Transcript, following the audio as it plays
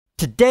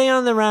Today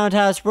on the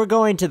Roundhouse, we're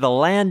going to the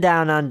land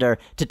down under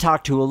to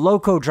talk to a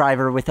loco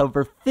driver with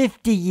over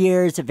 50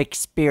 years of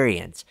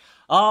experience.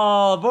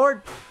 All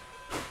aboard!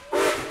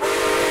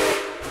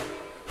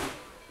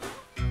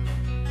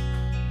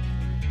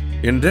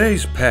 In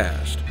days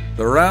past,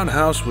 the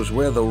roundhouse was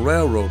where the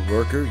railroad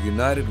worker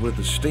united with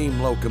the steam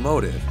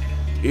locomotive,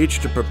 each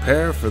to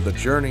prepare for the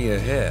journey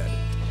ahead.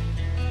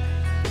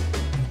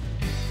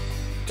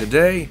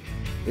 Today,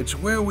 it's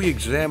where we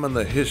examine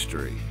the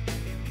history,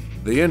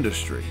 the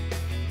industry,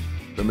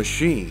 the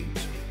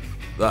machines,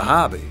 the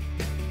hobby,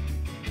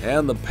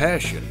 and the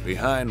passion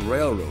behind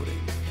railroading.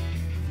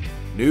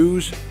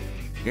 News,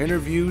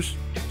 interviews,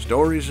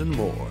 stories, and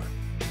more.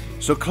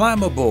 So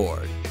climb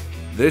aboard.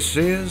 This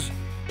is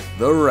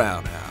The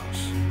Roundhouse.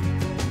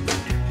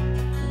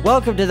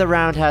 Welcome to The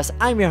Roundhouse.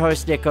 I'm your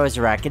host, Nick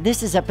Ozerak, and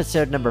this is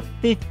episode number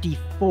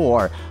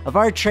 54 of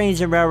our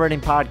Trains and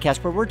Railroading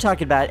podcast, where we're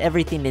talking about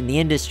everything in the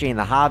industry and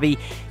the hobby.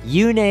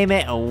 You name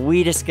it, and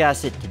we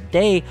discuss it.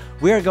 Today,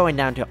 we are going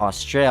down to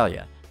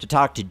Australia to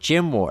talk to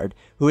Jim Ward,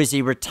 who is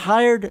a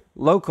retired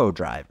loco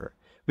driver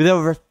with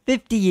over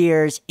 50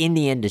 years in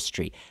the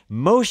industry.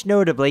 Most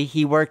notably,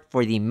 he worked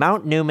for the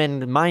Mount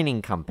Newman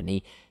Mining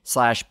Company /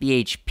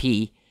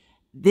 BHP.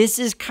 This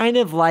is kind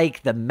of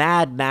like the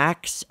Mad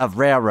Max of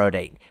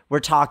railroading. We're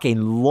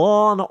talking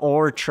long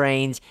ore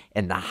trains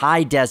in the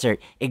high desert,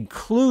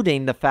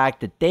 including the fact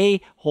that they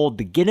hold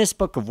the Guinness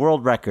Book of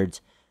World Records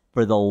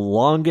for the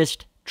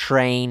longest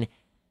train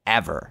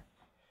ever.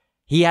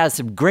 He has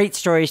some great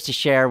stories to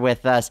share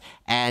with us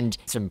and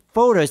some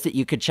photos that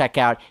you could check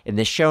out in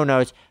the show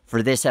notes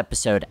for this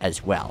episode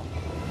as well.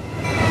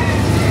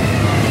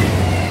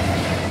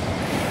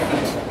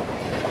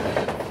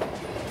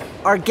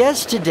 Our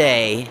guest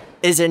today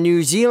is a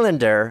New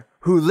Zealander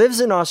who lives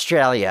in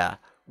Australia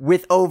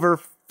with over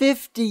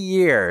 50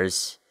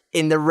 years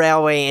in the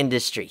railway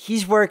industry.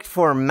 He's worked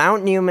for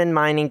Mount Newman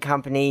Mining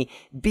Company,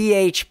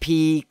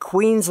 BHP,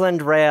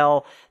 Queensland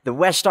Rail, the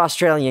West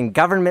Australian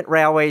Government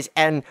Railways,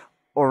 and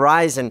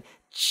Horizon,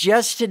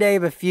 just to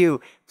name a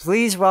few.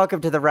 Please welcome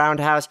to the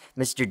Roundhouse,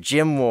 Mr.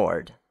 Jim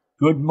Ward.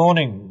 Good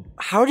morning.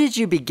 How did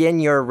you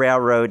begin your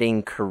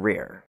railroading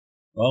career?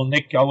 Well,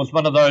 Nick, I was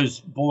one of those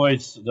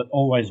boys that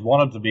always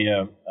wanted to be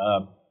a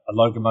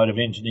locomotive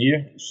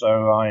engineer.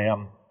 So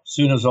as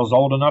soon as I was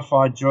old enough,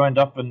 I joined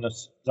up in the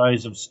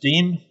days of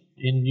steam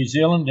in New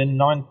Zealand in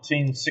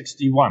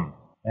 1961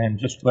 and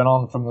just went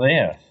on from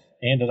there.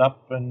 Ended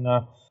up in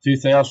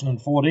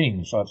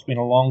 2014, so it's been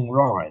a long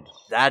ride.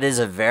 That is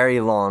a very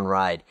long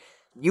ride.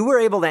 You were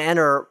able to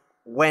enter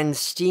when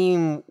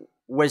steam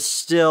was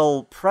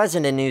still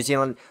present in New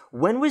Zealand.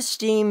 When was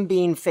steam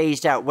being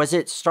phased out? Was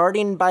it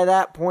starting by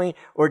that point,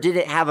 or did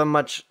it have a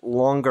much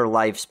longer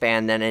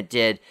lifespan than it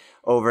did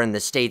over in the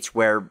States,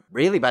 where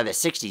really by the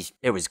 60s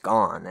it was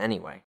gone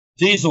anyway?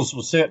 Diesels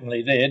were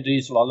certainly there,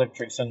 diesel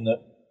electrics in the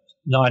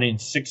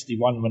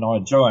 1961 when I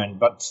joined,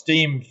 but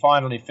steam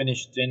finally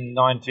finished in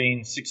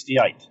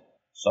 1968.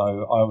 So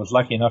I was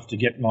lucky enough to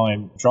get my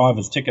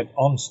driver's ticket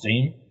on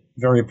steam.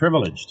 Very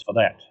privileged for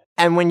that.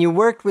 And when you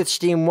worked with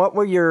steam, what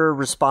were your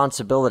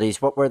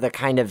responsibilities? What were the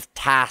kind of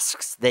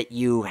tasks that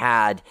you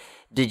had?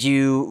 Did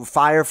you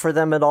fire for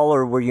them at all,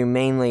 or were you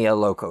mainly a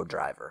loco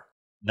driver?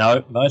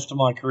 No, most of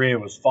my career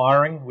was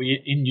firing.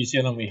 In New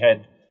Zealand, we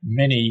had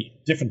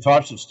many different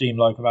types of steam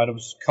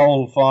locomotives,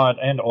 coal-fired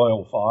and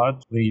oil-fired.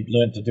 We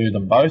learned to do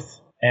them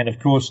both. And of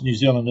course, New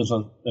Zealand is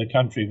a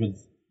country with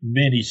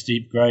many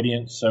steep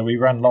gradients, so we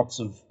run lots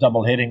of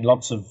double-heading,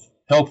 lots of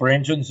helper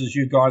engines, as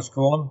you guys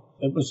call them.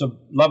 It was a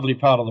lovely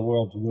part of the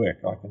world to work,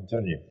 I can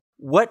tell you.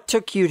 What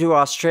took you to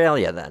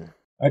Australia then?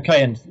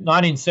 Okay, in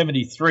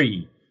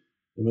 1973,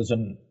 there was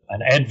an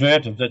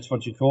advert, if that's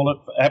what you call it,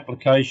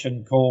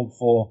 application called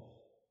for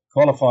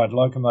qualified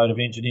locomotive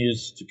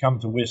engineers to come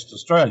to West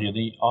Australia.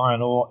 The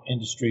iron ore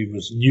industry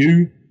was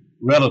new,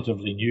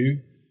 relatively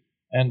new,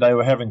 and they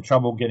were having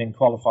trouble getting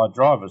qualified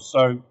drivers.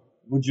 So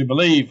would you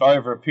believe,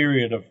 over a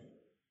period of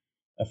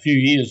a few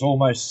years,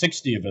 almost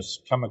 60 of us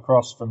come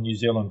across from New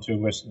Zealand to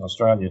Western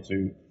Australia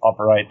to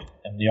operate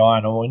in the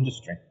iron ore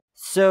industry.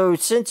 So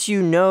since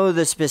you know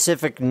the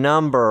specific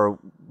number,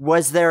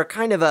 was there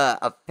kind of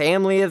a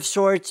family of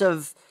sorts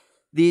of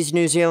these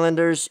New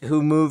Zealanders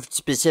who moved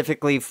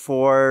specifically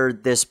for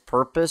this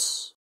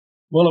purpose?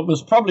 Well, it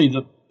was probably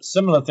that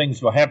similar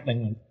things were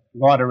happening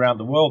right around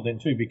the world then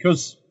too.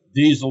 Because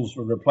diesels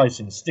were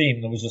replacing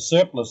steam, there was a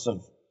surplus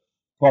of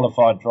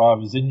qualified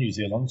drivers in New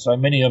Zealand, so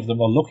many of them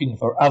were looking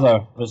for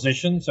other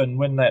positions, and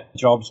when that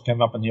jobs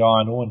came up in the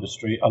iron ore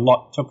industry, a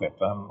lot took it.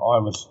 I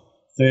was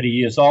 30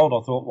 years old. I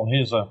thought, well,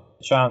 here's a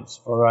chance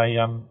for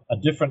a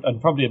different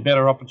and probably a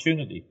better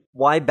opportunity.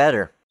 Why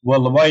better?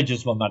 Well, the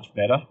wages were much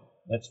better,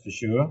 that's for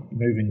sure,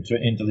 moving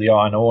into the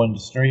iron ore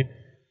industry.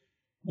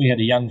 We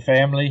had a young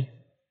family,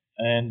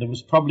 and there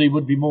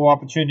would be more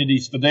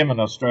opportunities for them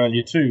in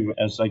Australia too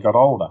as they got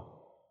older.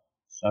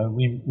 So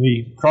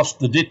we crossed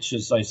the ditch,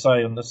 as they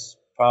say in this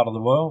part of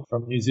the world,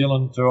 from New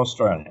Zealand to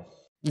Australia.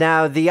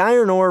 Now, the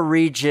iron ore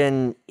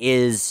region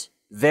is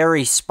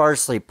very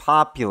sparsely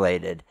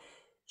populated.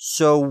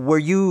 So were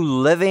you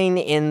living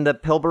in the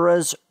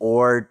Pilbaras,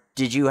 or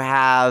did you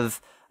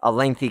have a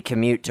lengthy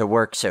commute to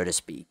work, so to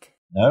speak?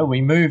 No,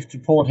 we moved to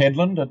Port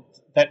Hedland. At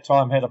that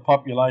time had a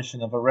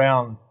population of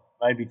around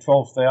maybe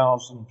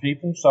 12,000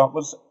 people, so it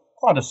was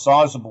quite a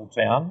sizable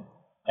town,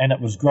 and it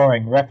was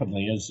growing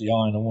rapidly as the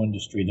iron ore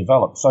industry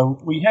developed.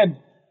 So we had,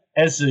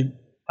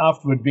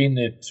 after we'd been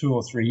there 2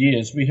 or 3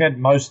 years, we had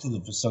most of the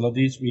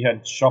facilities. We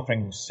had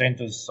shopping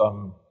centres,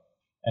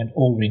 and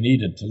all we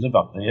needed to live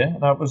up there.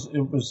 And it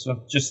was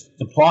just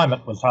the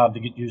climate was hard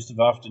to get used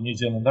to after New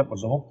Zealand. That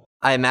was all.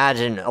 I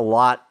imagine a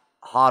lot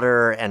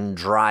hotter and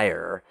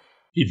drier.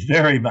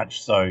 Very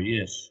much so,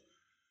 yes.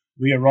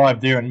 We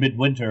arrived there in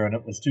midwinter and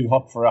it was too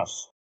hot for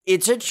us.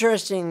 It's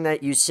interesting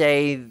that you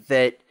say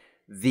that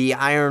the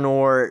iron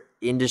ore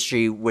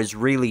industry was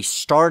really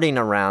starting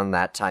around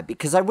that time,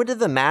 because I would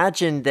have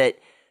imagined that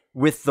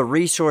with the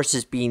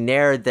resources being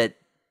there, that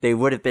they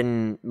would have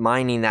been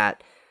mining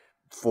that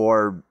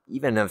for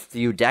even a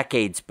few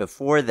decades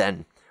before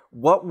then.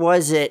 What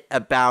was it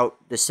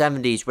about the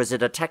 70s? Was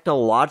it a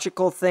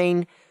technological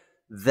thing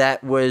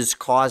that was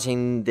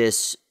causing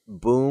this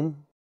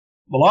boom?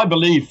 Well, I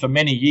believe for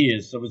many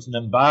years there was an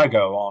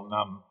embargo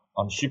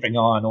on shipping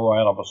iron ore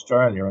out of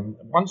Australia, and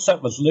once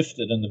that was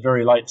lifted in the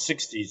very late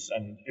 60s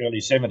and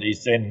early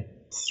 70s, then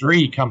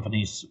 3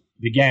 companies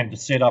began to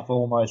set up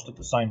almost at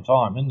the same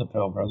time in the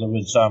Pilbara. There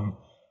was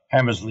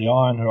Hammersley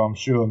Iron, who I'm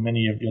sure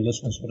many of your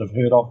listeners would have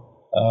heard of.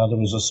 There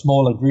was a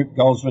smaller group,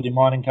 Goldsworthy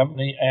Mining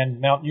Company, and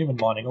Mount Newman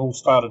Mining, all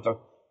started to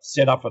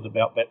set up at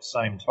about that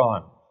same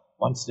time.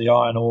 Once the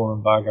iron ore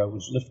embargo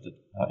was lifted,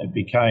 it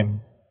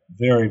became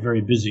very, very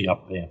busy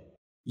up there.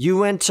 You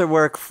went to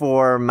work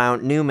for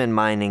Mount Newman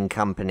Mining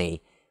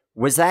Company.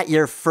 Was that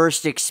your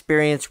first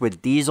experience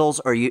with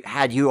diesels, or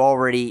had you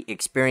already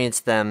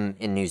experienced them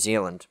in New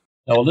Zealand?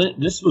 Now,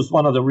 this was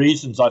one of the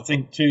reasons I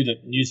think too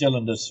that New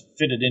Zealanders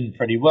fitted in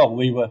pretty well.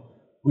 We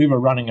were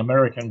running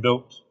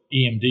American-built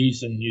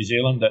EMDs in New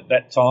Zealand at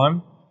that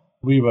time.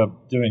 We were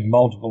doing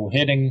multiple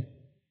heading.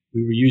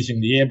 We were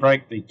using the air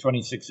brake, the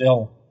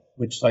 26L,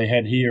 which they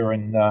had here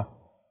in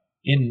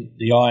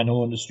the iron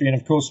ore industry. And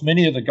of course,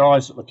 many of the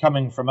guys that were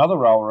coming from other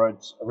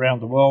railroads around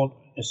the world,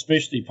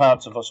 especially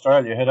parts of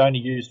Australia, had only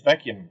used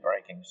vacuum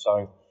braking.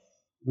 So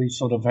we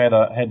sort of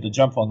had to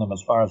jump on them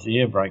as far as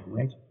the air brake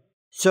went.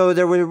 So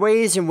there were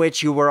ways in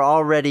which you were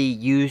already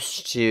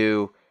used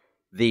to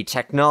the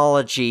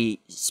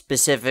technology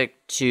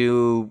specific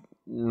to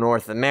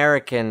North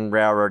American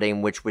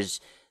railroading, which was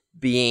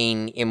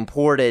being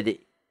imported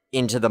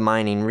into the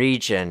mining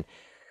region.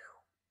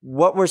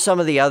 What were some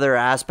of the other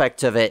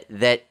aspects of it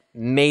that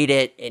made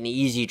it an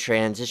easy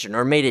transition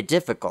or made it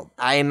difficult?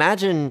 I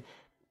imagine,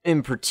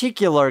 in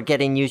particular,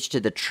 getting used to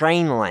the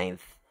train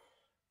length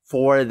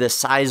for the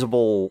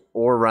sizable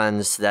ore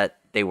runs that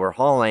they were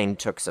hauling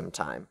took some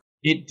time.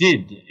 It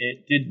did,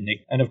 Nick.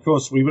 And of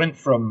course, we went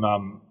from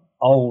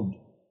old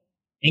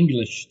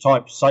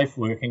English-type safe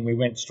working, we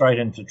went straight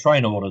into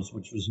train orders,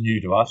 which was new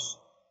to us.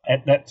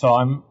 At that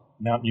time,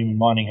 Mount Newman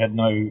Mining had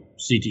no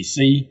CTC.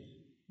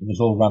 It was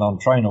all run on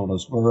train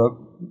orders,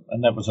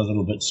 and that was a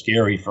little bit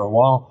scary for a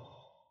while.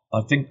 I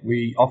think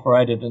we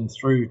operated in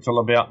through till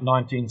about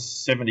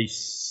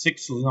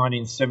 1976 or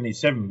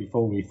 1977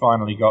 before we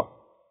finally got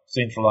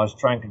centralised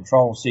train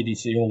control,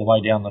 CTC, all the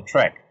way down the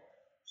track.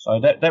 So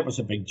that was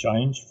a big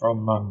change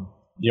from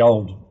the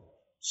old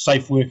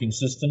safe working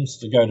systems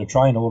to go to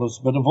train orders.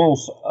 But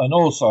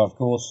also, of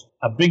course,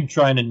 a big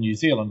train in New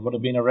Zealand would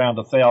have been around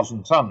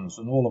 1,000 tonnes,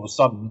 and all of a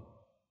sudden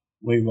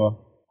we were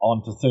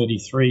on to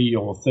 33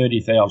 or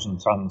 30,000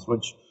 tonnes,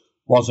 which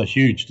was a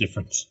huge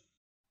difference.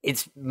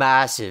 It's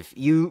massive.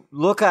 You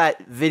look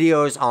at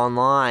videos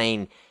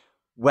online,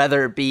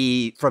 whether it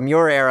be from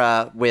your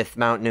era with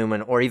Mount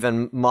Newman or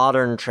even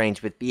modern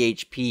trains with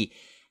BHP,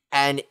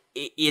 and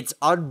it's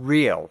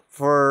unreal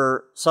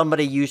for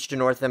somebody used to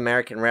North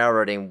American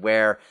railroading,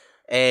 where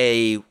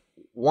a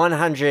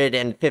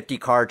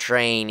 150-car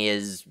train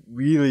is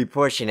really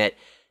pushing it,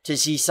 to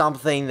see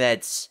something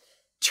that's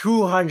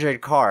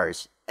 200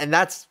 cars, and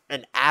that's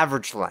an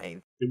average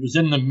length. It was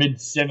in the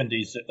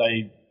mid-70s that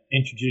they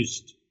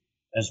introduced,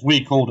 as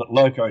we called it,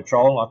 locomotives.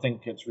 I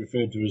think it's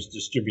referred to as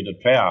distributed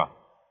power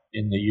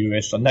in the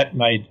US, and that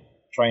made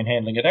train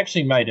handling, it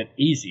actually made it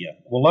easier.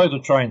 Although the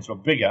trains were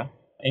bigger,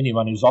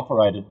 anyone who's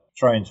operated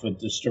trains with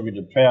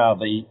distributed power,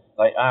 they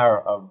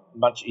are a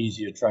much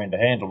easier train to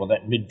handle with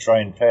that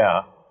mid-train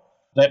power.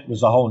 That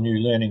was a whole new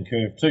learning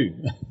curve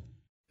too.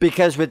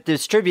 Because with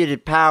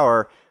distributed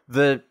power,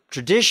 the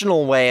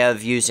traditional way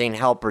of using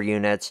helper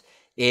units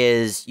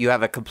is you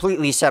have a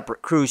completely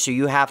separate crew, so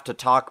you have to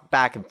talk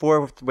back and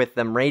forth with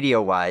them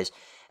radio-wise.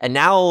 And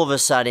now all of a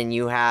sudden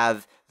you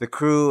have the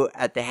crew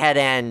at the head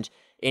end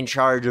in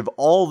charge of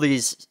all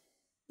these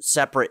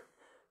separate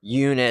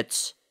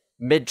units,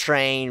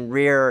 mid-train,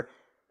 rear,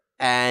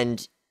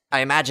 and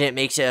I imagine it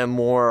makes it a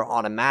more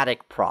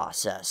automatic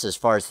process as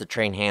far as the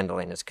train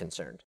handling is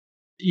concerned.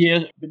 Yeah,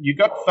 but you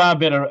got far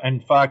better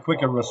and far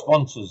quicker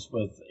responses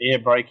with air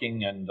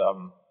braking and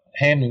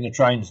handling the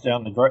trains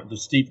down the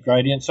steep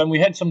gradients, and we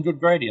had some good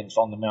gradients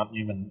on the Mount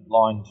Newman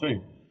line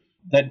too.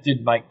 that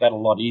did make that a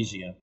lot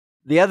easier.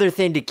 The other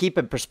thing to keep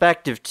in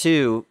perspective,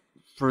 too,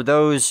 for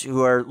those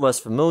who are less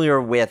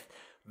familiar with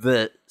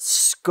the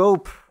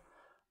scope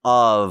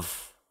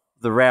of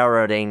the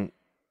railroading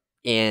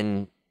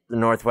in the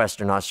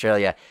northwestern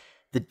Australia,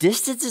 the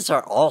distances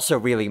are also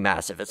really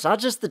massive. It's not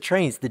just the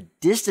trains. The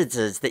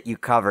distances that you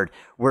covered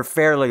were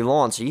fairly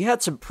long. So you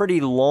had some pretty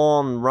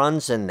long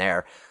runs in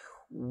there.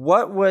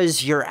 What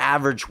was your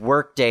average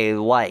workday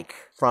like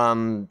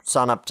from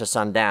sunup to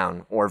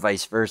sundown or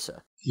vice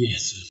versa?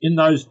 Yes. In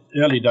those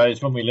early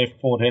days when we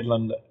left Port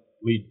Hedland,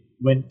 we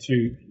went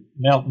to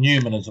Mount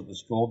Newman, as it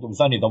was called. There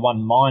was only the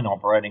one mine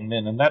operating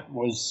then, and that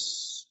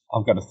was,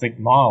 I've got to think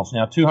miles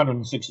now,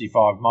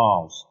 265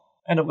 miles.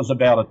 And it was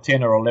about a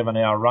 10 or 11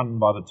 hour run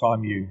by the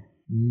time you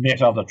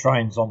met other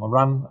trains on the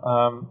run.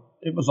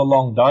 It was a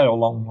long day or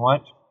long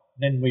night.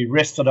 Then we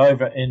rested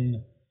over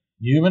in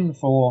Newman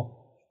for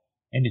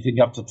anything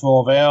up to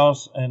 12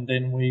 hours, and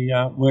then we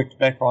worked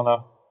back on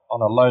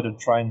a loaded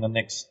train the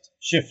next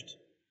shift.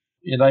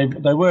 Yeah,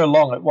 they were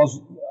long. It was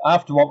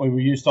after what we were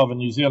used to in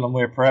New Zealand,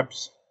 where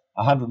perhaps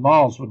 100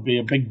 miles would be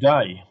a big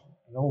day.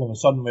 And all of a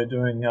sudden we're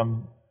doing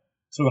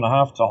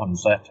 2.5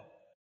 times that.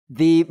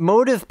 The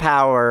motive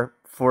power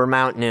for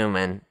Mount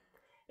Newman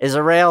is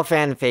a rail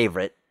fan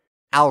favorite,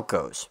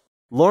 Alcos.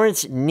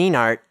 Lawrence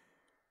Nienart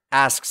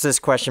asks this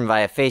question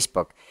via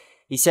Facebook.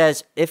 He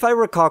says, if I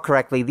recall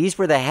correctly, these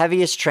were the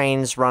heaviest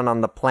trains run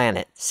on the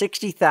planet,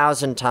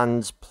 60,000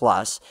 tons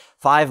plus,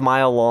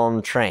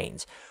 5-mile-long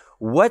trains.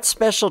 What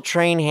special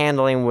train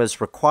handling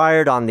was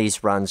required on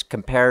these runs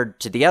compared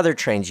to the other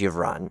trains you've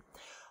run?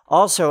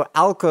 Also,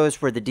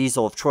 Alcos were the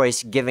diesel of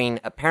choice, giving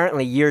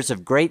apparently years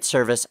of great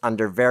service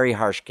under very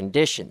harsh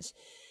conditions.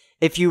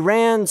 If you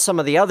ran some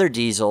of the other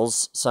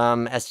diesels,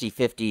 some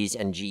SD50s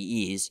and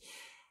GEs,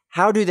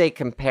 how do they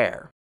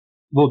compare?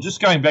 Well,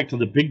 just going back to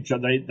the big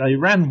train, they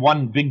ran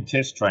one big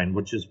test train,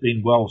 which has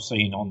been well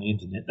seen on the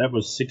internet. That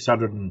was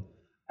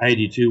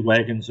 682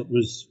 wagons. It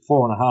was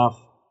 4.5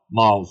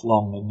 miles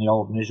long in the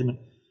old measurement,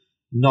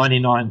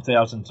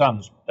 99,000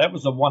 tons. That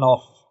was a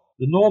one-off.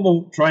 The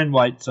normal train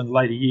weights in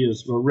later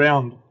years were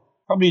around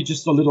probably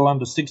just a little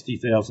under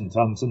 60,000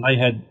 tons, and they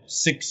had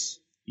 6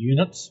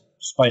 units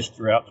spaced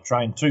throughout the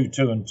train, 2,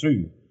 2, and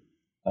 2.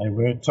 They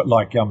were 2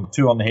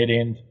 on the head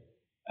end,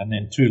 and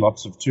then 2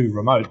 lots of 2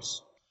 remotes.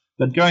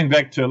 But going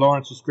back to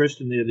Lawrence's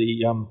question there,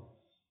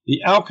 the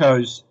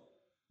Alcos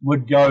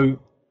would go,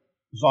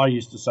 as I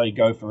used to say,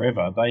 go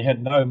forever. They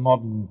had no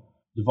modern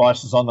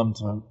devices on them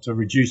to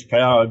reduce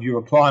power. If you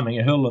were climbing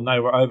a hill and they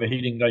were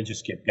overheating, they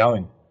just kept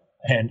going.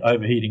 And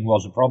overheating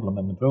was a problem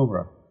in the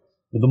Pilbara.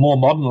 With the more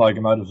modern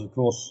locomotives, of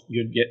course,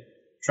 you'd get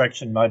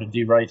traction motor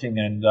derating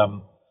and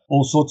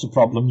all sorts of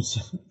problems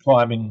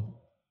climbing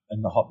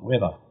in the hot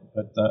weather.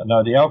 But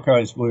no, the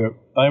Alcos were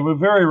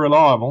very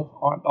reliable.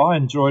 I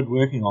enjoyed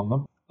working on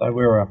them. They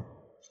were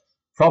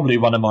probably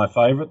one of my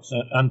favourites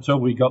until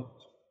we got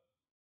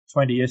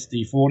 20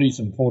 SD40s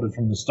imported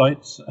from the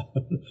States.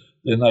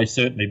 Then they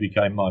certainly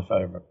became my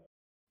favourite.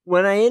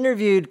 When I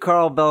interviewed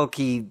Carl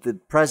Belke, the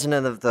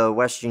president of the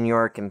Western New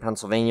York and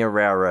Pennsylvania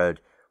Railroad,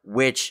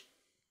 which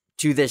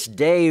to this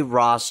day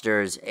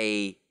rosters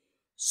a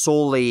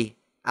solely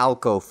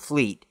Alco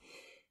fleet,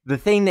 the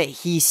thing that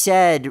he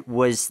said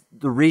was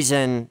the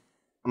reason,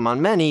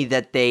 among many,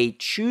 that they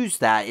choose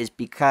that is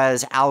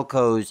because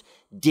Alcos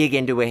dig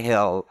into a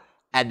hill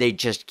and they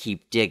just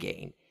keep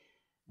digging.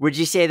 Would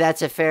you say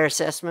that's a fair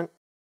assessment?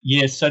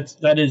 Yes,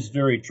 that is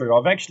very true.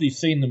 I've actually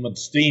seen them with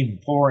steam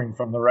pouring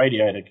from the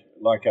radiator,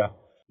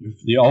 if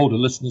the older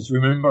listeners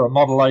remember, a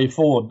Model A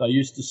Ford. They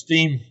used to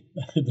steam.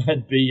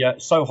 They'd be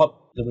so hot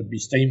there would be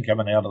steam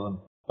coming out of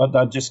them. But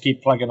they'd just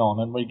keep plugging on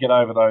and we'd get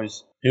over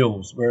those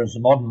hills, whereas the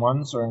modern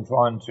ones are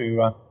inclined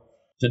to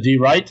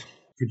derate,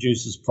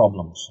 produces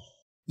problems.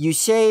 You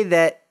say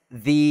that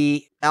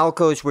the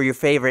Alcos were your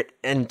favorite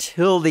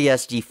until the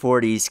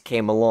SD40s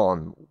came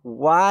along.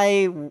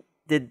 Why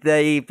did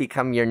they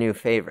become your new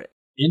favorite?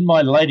 In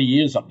my later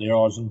years up there, I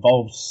was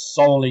involved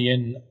solely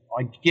in,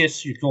 I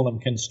guess you call them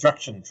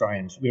construction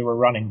trains. We were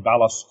running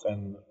ballast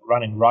and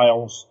running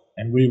rails,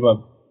 and we were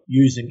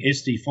using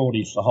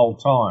SD40s the whole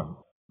time.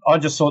 I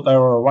just thought they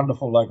were a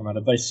wonderful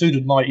locomotive. They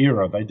suited my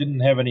era. They didn't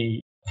have any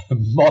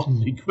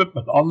modern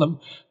equipment on them.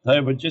 They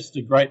were just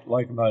a great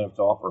locomotive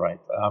to operate.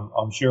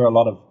 I'm sure a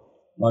lot of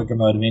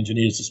locomotive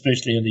engineers,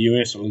 especially in the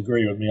US, will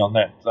agree with me on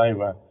that. They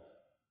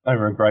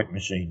were a great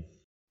machine.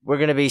 We're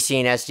going to be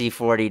seeing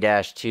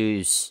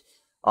SD40-2s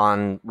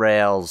on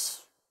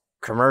rails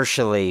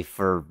commercially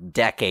for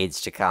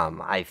decades to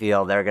come. I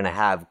feel they're going to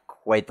have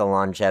quite the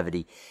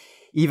longevity.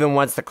 Even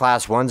once the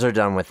Class 1s are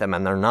done with them,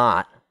 and they're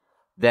not,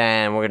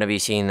 then we're going to be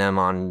seeing them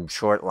on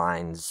short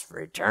lines for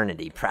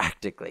eternity,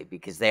 practically,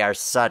 because they are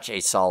such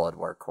a solid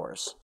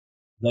workhorse.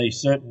 They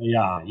certainly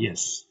are,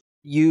 yes.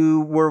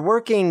 You were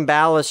working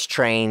ballast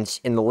trains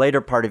in the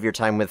later part of your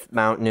time with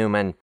Mount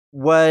Newman.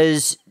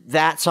 Was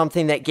that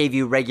something that gave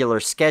you regular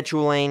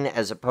scheduling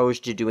as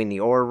opposed to doing the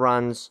ore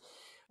runs?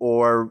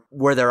 Or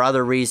were there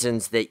other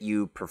reasons that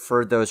you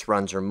preferred those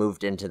runs or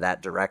moved into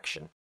that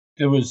direction?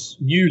 there was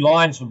new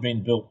lines were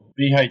being built.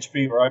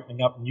 BHP were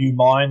opening up new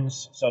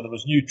mines, so there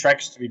was new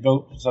tracks to be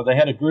built. So they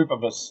had a group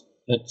of us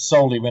that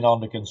solely went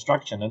on to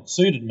construction. It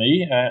suited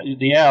me.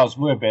 The hours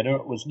were better.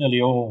 It was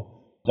nearly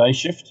all day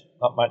shift,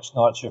 not much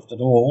night shift at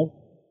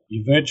all.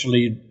 You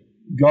virtually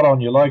got on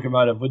your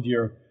locomotive with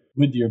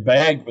your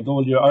bag with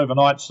all your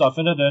overnight stuff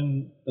in it,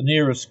 and the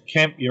nearest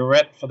camp you were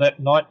at for that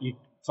night, you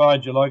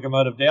tied your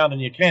locomotive down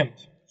and you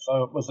camped.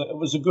 So it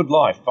was a good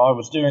life. I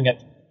was doing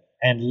it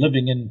and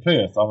living in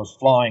Perth. I was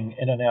flying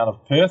in and out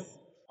of Perth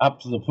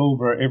up to the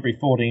Pilbara every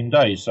 14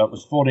 days. So it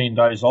was 14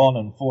 days on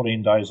and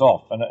 14 days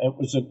off, and it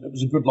was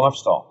a good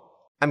lifestyle.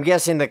 I'm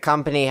guessing the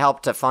company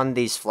helped to fund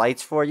these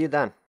flights for you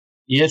then?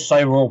 Yes,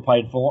 they were all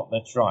paid for.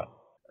 That's right.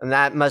 And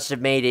that must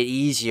have made it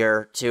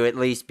easier to at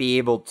least be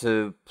able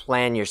to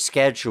plan your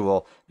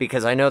schedule,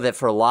 because I know that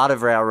for a lot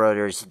of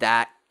railroaders,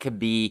 that could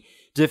be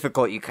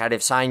difficult. You kind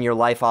of sign your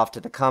life off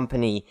to the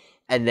company,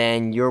 and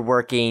then you're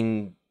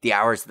working the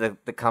hours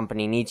that the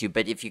company needs you.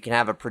 But if you can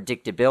have a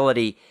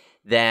predictability,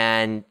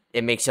 then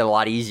it makes it a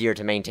lot easier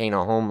to maintain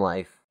a home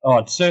life. Oh,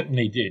 it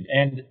certainly did.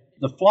 And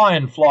the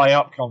fly-in,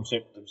 fly-out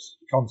concept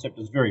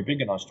is very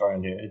big in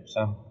Australia.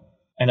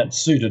 And it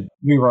suited.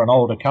 We were an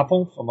older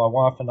couple, for my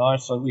wife and I,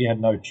 so we had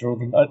no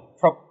children.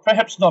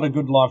 Perhaps not a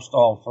good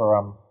lifestyle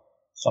for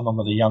someone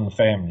with a young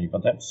family,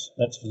 but that's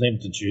for them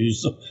to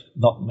choose,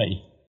 not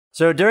me.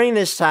 So during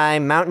this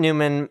time, Mount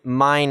Newman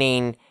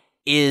Mining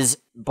is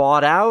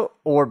bought out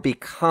or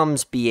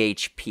becomes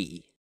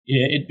BHP?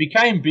 Yeah, it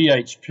became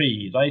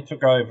BHP. They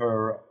took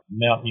over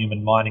Mount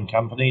Newman Mining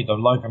Company. The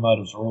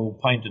locomotives were all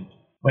painted,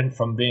 went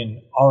from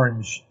being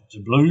orange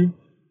to blue.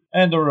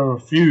 And there were a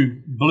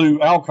few blue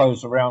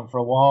Alcos around for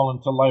a while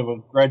until they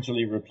were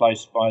gradually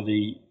replaced by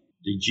the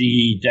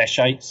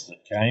GE-8s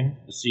that came,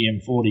 the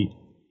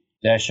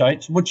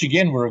CM40-8s, which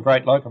again were a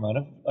great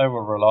locomotive. They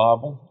were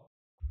reliable.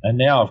 And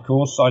now, of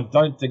course, I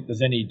don't think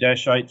there's any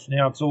 -8s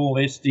now. It's all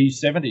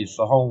SD70s,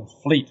 the whole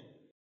fleet.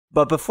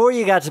 But before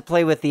you got to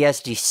play with the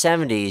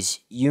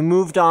SD70s, you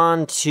moved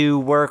on to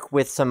work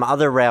with some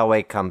other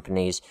railway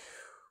companies.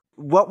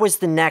 What was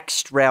the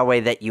next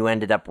railway that you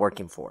ended up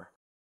working for?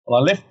 Well,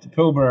 I left the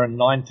Pilbara in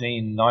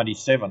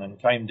 1997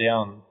 and came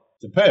down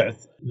to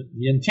Perth.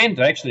 The intent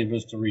actually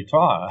was to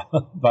retire,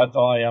 but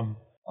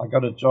I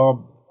got a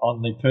job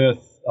on the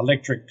Perth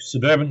electric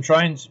suburban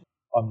trains.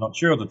 I'm not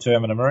sure of the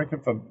term in America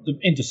for the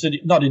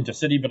intercity, not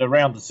intercity, but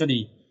around the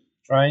city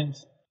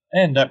trains,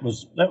 and that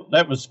was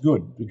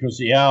good because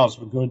the hours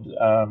were good.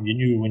 You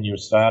knew when you were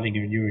starting,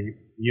 you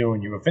knew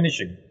when you were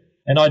finishing,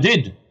 and I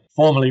did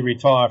formally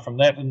retire from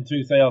that in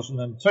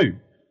 2002.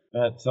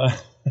 But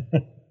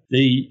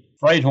the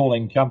freight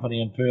hauling company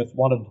in Perth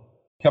wanted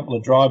a couple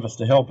of drivers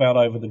to help out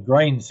over the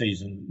grain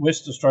season.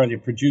 West Australia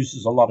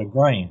produces a lot of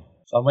grain.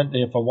 So I went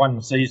there for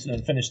one season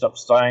and finished up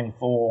staying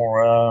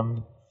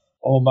for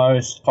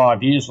almost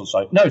 5 years or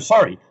so. No,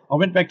 sorry. I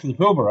went back to the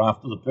Pilbara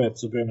after the Perth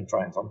suburban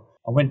trains.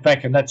 I went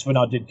back, and that's when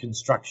I did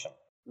construction.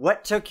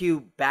 What took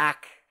you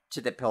back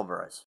to the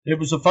Pilbaras? It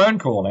was a phone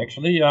call,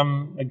 actually.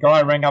 A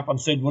guy rang up and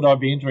said, would I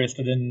be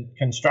interested in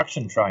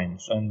construction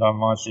trains? And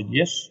I said,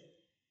 yes,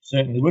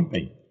 certainly would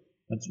be.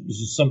 It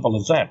was as simple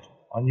as that.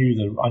 I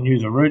knew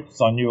the routes,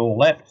 I knew all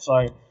that, so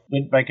I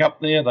went back up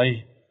there.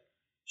 They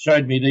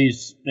showed me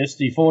these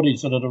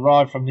SD40s that had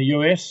arrived from the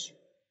US,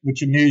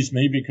 which amused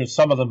me because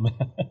some of them,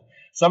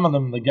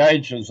 the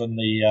gauges and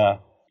the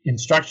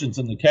instructions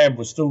in the cab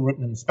were still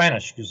written in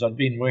Spanish because I'd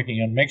been working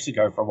in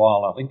Mexico for a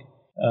while, I think.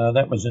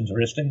 That was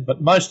interesting.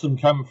 But most of them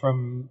come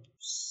from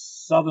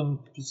Southern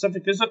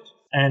Pacific, is it?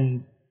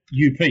 And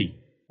UP.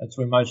 That's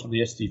where most of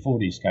the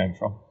SD40s came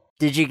from.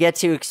 Did you get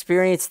to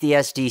experience the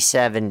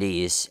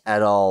SD70s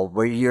at all?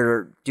 Were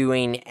you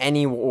doing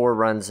any war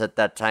runs at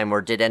that time, or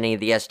did any of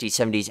the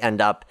SD70s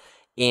end up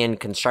in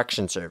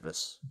construction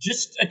service?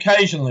 Just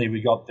occasionally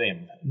we got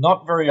them.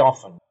 Not very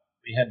often.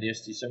 We had the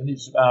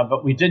SD70s,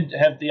 but we did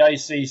have the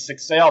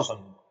AC6000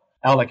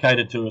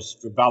 allocated to us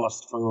for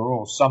ballast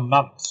for some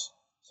months,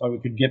 so we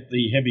could get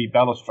the heavy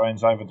ballast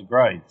trains over the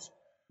grades.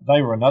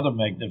 They were another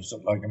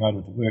magnificent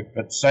locomotive to work,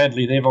 but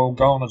sadly they've all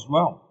gone as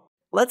well.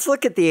 Let's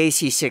look at the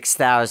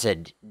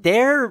AC6000.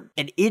 They're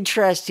an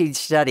interesting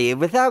study.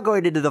 Without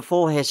going into the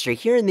full history,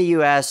 here in the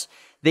U.S.,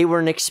 they were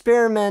an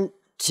experiment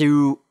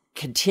to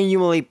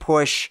continually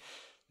push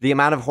the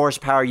amount of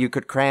horsepower you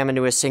could cram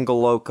into a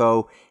single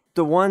loco.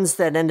 The ones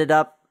that ended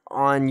up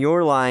on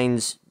your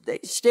lines, they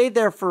stayed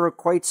there for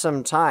quite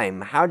some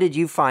time. How did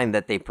you find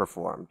that they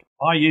performed?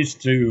 I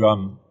used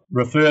to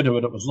refer to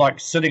it, it was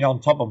like sitting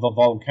on top of a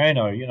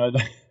volcano. You know,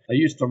 they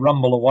used to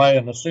rumble away,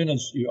 and as soon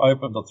as you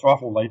opened the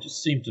throttle, they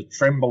just seemed to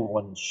tremble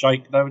and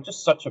shake. They were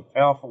just such a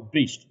powerful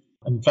beast.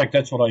 In fact,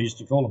 that's what I used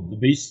to call them, the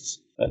beasts.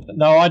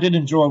 No, I did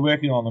enjoy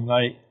working on them.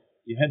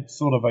 You had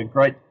sort of a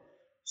great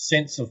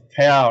sense of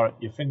power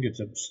at your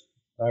fingertips.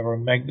 They were a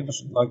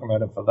magnificent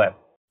locomotive for that.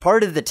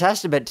 Part of the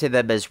testament to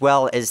them as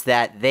well is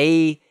that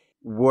they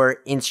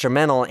were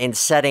instrumental in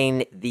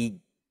setting the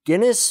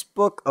Guinness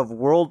Book of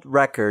World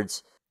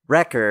Records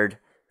record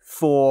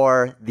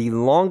for the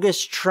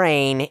longest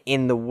train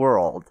in the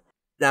world.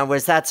 Now,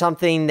 was that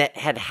something that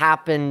had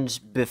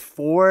happened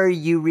before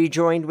you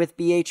rejoined with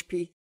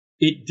BHP?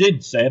 It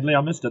did, sadly.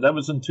 I missed it. That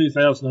was in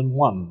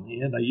 2001.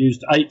 Yeah, they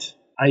used 8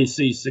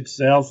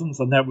 AC6000s,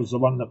 and that was the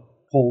one that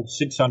pulled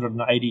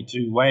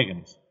 682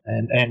 wagons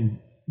and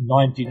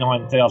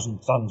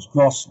 99,000 tons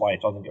gross weight,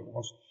 I think it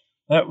was.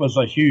 That was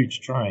a huge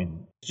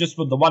train. Just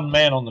with the one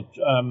man on the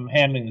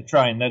handling the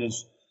train,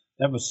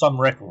 that was some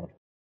record.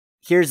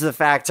 Here's the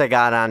facts I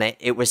got on it.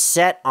 It was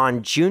set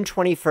on June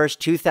 21st,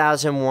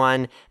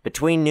 2001,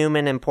 between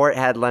Newman and Port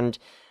Hedland,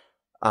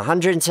 a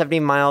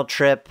 170-mile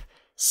trip,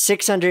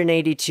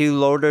 682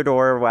 loaded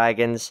ore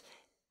wagons,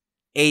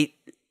 8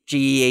 GE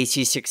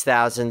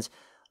AC6000s,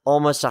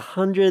 almost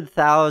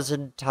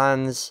 100,000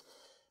 tons.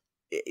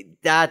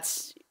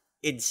 That's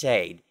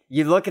insane.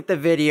 You look at the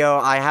video,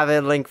 I have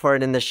a link for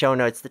it in the show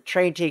notes. The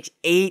train takes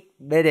 8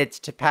 minutes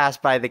to pass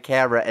by the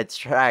camera at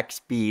track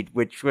speed,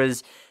 which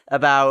was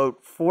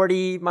about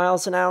 40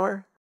 miles an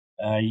hour?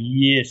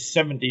 Yes,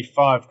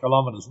 75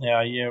 kilometers an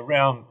hour.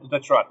 Yeah,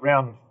 that's right,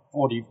 around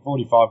 40,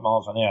 45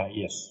 miles an hour,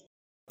 yes.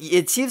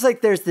 It seems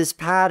like there's this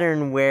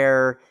pattern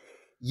where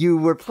you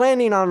were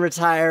planning on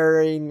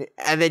retiring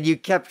and then you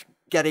kept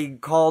getting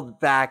called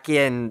back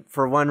in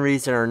for one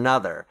reason or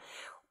another.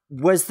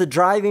 Was the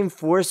driving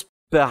force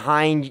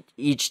behind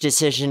each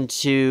decision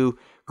to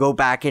go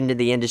back into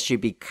the industry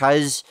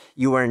because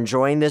you were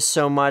enjoying this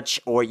so much,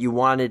 or you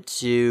wanted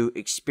to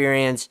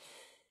experience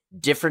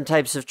different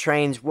types of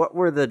trains? What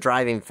were the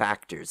driving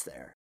factors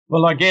there?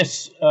 Well, I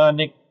guess,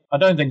 Nick, I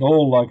don't think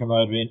all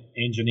locomotive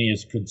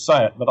engineers could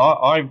say it, but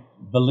I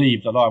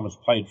believe that I was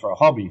paid for a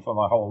hobby for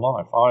my whole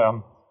life.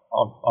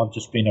 I've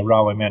just been a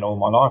railway man all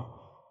my life.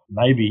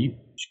 Maybe,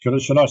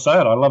 should I say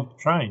it, I loved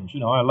trains.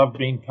 I loved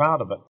being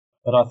part of it.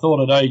 But I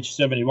thought at age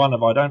 71,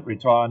 if I don't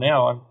retire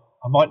now,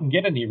 I mightn't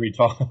get any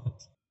retirement.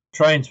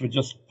 Trains were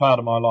just part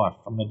of my life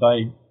from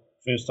the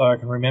first day I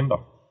can remember.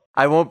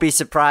 I won't be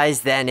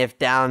surprised then if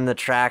down the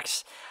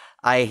tracks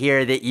I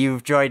hear that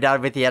you've joined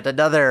on with yet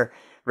another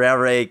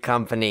railway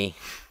company,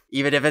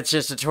 even if it's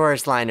just a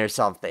tourist line or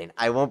something.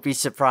 I won't be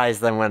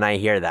surprised then when I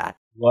hear that.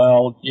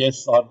 Well,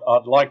 yes,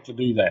 I'd like to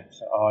do that.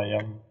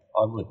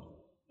 I would.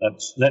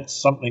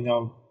 That's something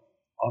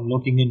I'm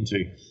looking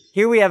into.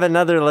 Here we have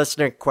another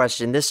listener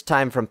question, this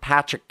time from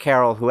Patrick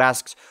Carroll, who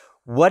asks,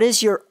 what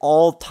is your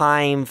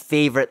all-time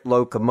favorite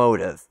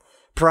locomotive?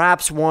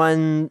 Perhaps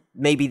one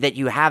maybe that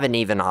you haven't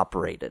even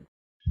operated.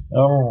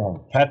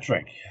 Oh,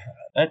 Patrick,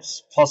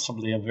 that's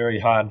possibly a very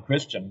hard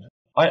question.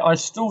 I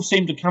still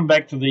seem to come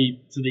back to the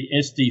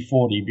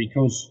SD40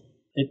 because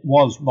it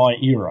was my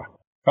era.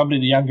 Probably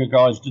the younger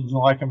guys didn't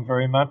like them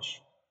very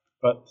much,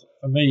 but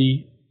for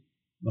me,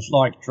 it was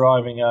like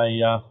driving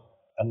a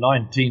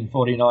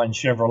 1949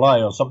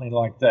 Chevrolet or something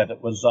like that.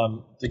 It was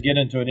to get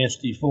into an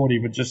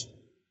SD40, but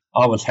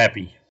I was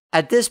happy.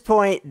 At this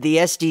point, the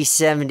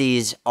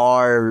SD70s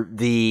are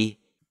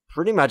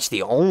pretty much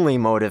the only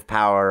motive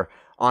power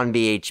on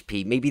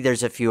BHP. Maybe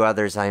there's a few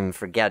others I'm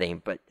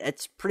forgetting, but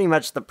it's pretty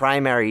much the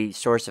primary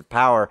source of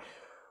power.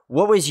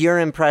 What was your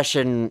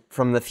impression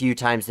from the few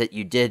times that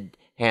you did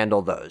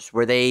handle those?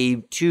 Were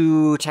they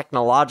too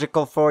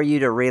technological for you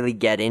to really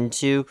get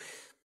into?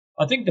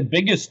 I think the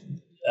biggest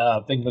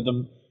thing with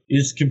them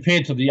is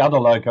compared to the other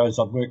locos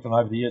I've worked on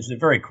over the years, they're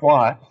very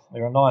quiet. They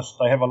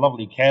have a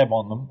lovely cab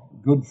on them,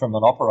 good from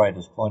an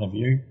operator's point of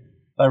view.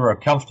 They were a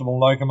comfortable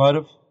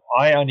locomotive.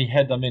 I only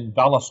had them in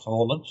ballast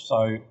haulage,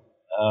 so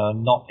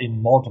not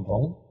in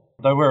multiple.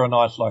 They were a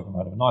nice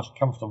locomotive, a nice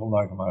comfortable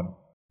locomotive.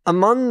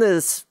 Among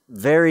this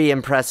very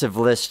impressive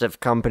list of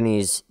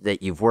companies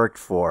that you've worked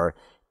for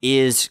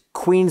is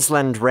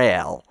Queensland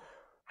Rail.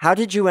 How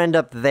did you end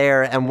up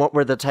there, and what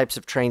were the types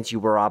of trains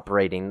you were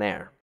operating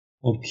there?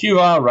 Well,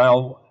 QR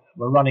Rail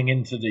were running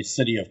into the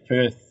city of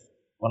Perth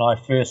when I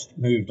first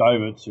moved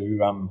over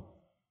to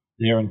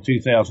there in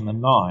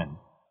 2009.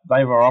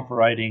 They were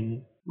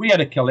operating, we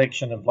had a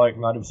collection of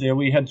locomotives there.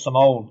 We had some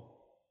old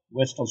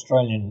West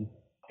Australian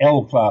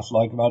L-class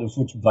locomotives,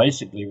 which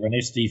basically were an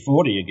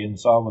SD40 again,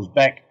 so I was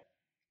back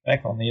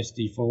on the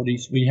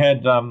SD40s. We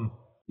had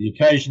the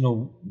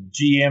occasional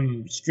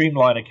GM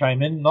Streamliner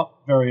came in, not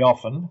very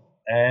often,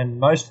 and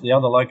most of the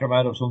other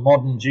locomotives were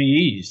modern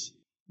GEs,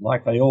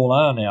 like they all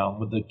are now,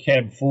 with the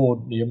cab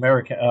Ford, the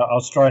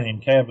Australian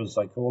cab as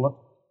they call it.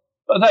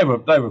 But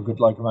they were good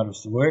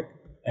locomotives to work,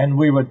 and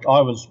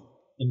I was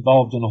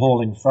involved in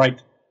hauling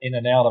freight in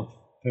and out of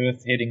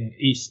Perth, heading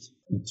east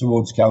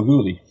towards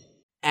Kalgoorlie.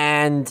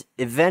 And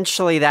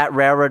eventually that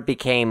railroad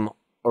became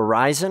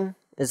Horizon,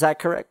 is that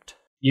correct?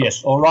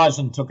 Yes,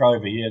 Horizon took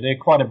over, yeah.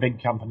 They're quite a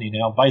big company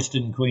now, based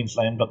in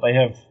Queensland, but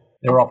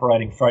they're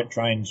operating freight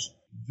trains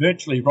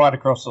virtually right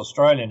across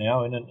Australia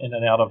now, in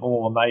and out of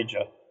all the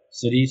major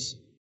cities.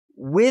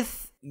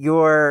 With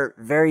your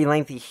very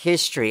lengthy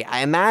history, I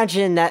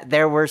imagine that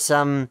there were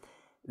some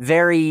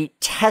very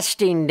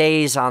testing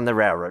days on the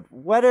railroad.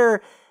 What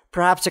are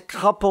perhaps a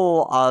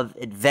couple of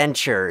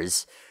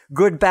adventures,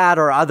 good, bad,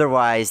 or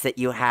otherwise, that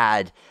you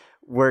had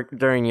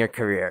during your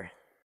career?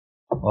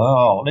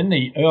 Well, in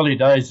the early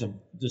days of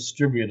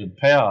distributed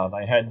power,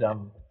 they had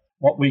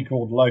what we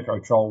called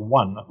Locotrol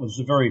 1. It was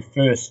the very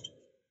first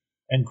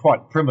and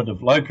quite primitive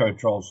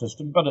Locotrol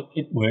system, but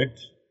it worked.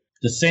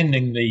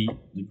 Descending the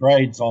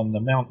grades on the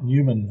Mount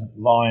Newman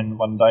line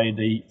one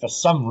day, for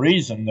some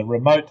reason, the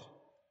remote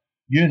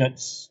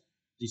units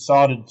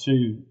decided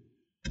to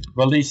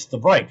release the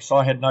brakes.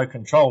 I had no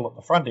control at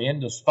the front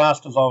end. As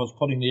fast as I was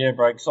putting the air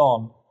brakes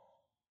on,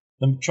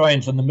 the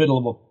trains in the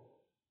middle were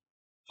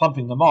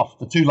pumping them off.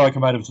 The two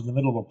locomotives in the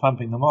middle were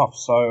pumping them off.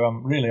 So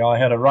really, I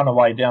had a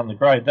runaway down the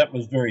grade. That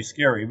was very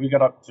scary. We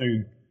got up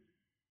to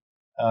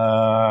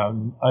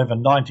over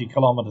 90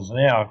 kilometres an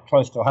hour,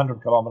 close to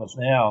 100 kilometres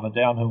an hour on a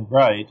downhill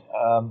grade.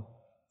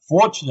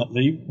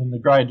 Fortunately, when the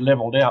grade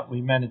levelled out,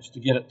 we managed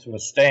to get it to a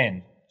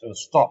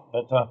stop.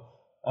 But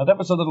that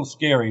was a little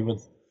scary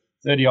with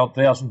 30-odd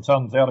thousand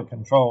tonnes out of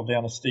control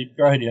down a steep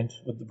gradient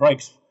with the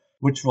brakes,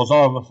 which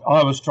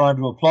I was trying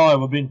to apply,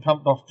 were being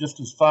pumped off just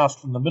as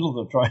fast from the middle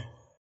of the train.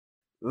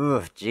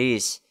 Ooh,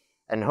 geez.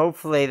 And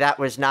hopefully that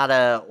was not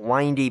a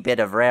windy bit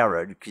of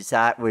railroad, because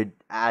that would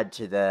add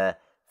to the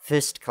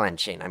fist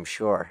clenching, I'm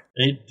sure.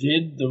 It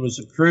did. There was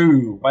a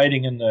crew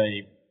waiting in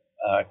the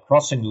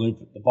crossing loop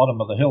at the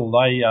bottom of the hill.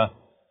 They,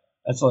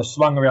 as I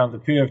swung around the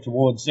curve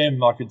towards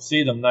them, I could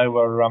see them. They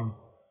were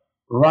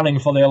running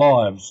for their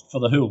lives for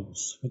the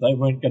hills. They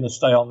weren't going to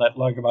stay on that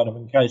locomotive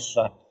in case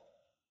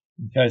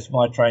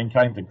my train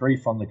came to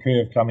grief on the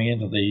curve coming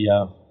into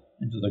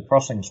the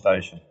crossing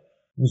station.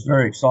 It was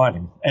very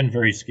exciting and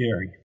very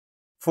scary.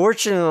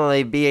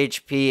 Fortunately,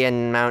 BHP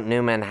and Mount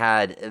Newman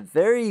had a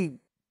very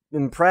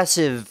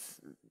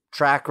impressive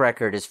track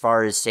record as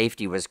far as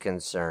safety was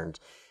concerned.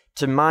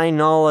 To my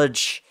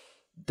knowledge,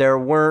 there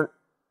weren't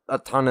a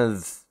ton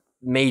of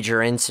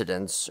major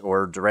incidents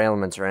or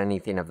derailments or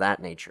anything of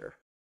that nature.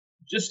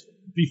 Just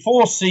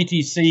before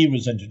CTC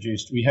was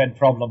introduced, we had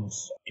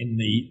problems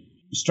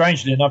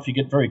strangely enough, you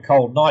get very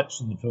cold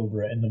nights in the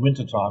Pilbara in the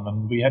wintertime,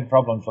 and we had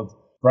problems with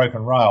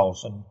broken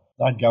rails, and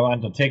they'd go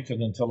undetected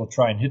until a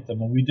train hit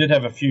them. And we did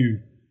have a few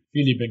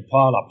fairly big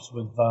pile-ups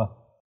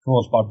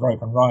caused by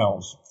broken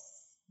rails.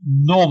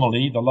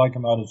 Normally, the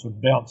locomotives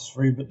would bounce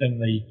through, but then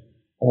the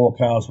ore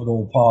cars would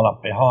all pile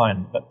up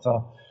behind. But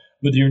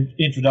with the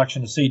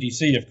introduction of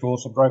CTC, of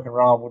course, a broken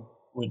rail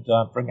would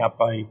bring up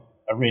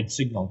a red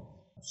signal.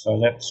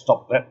 So that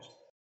stopped that.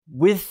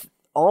 With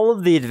all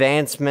of the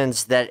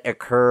advancements that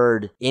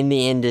occurred in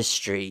the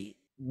industry,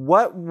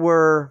 what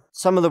were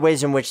some of the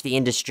ways in which the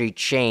industry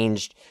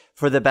changed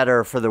for the better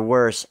or for the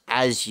worse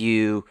as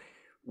you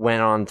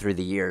went on through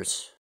the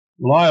years?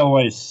 Well, I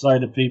always say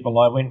to people,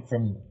 I went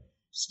from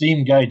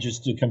steam gauges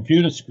to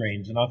computer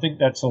screens, and I think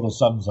that sort of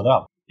sums it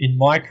up. In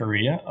my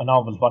career, and I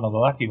was one of the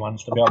lucky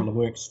ones to be able to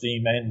work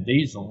steam and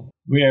diesel,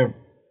 where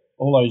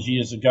all those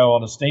years ago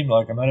on a steam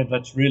locomotive,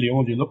 that's really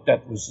all you looked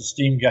at was the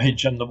steam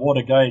gauge and the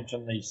water gauge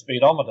and the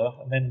speedometer.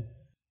 And then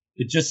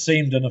it just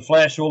seemed in a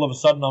flash, all of a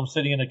sudden I'm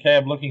sitting in a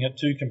cab looking at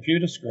two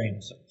computer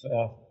screens.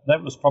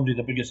 That was probably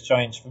the biggest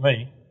change for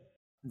me.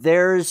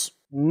 There's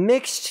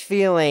mixed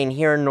feeling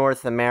here in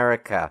North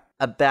America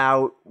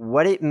about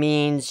what it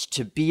means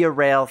to be a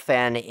rail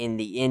fan in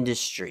the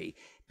industry.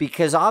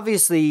 Because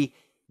obviously,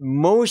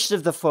 most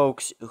of the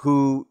folks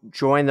who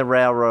join the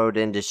railroad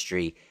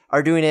industry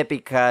are doing it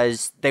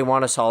because they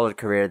want a solid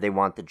career, they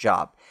want the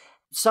job.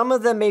 Some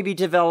of them maybe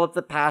develop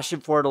the passion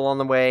for it along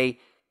the way,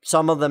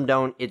 some of them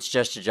don't, it's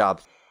just a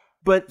job.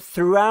 But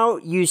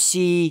throughout, you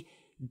see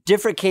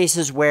different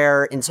cases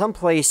where, in some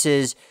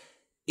places,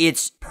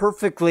 it's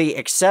perfectly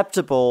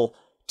acceptable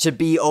to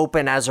be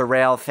open as a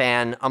rail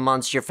fan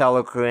amongst your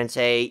fellow crew and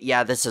say,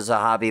 yeah, this is a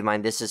hobby of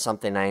mine, this is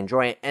something I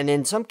enjoy. And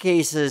in some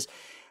cases,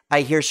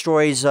 I hear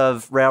stories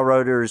of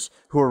railroaders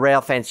who are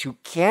rail fans who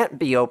can't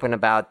be open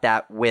about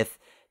that with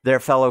their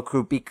fellow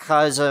crew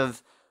because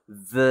of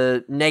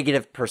the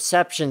negative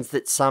perceptions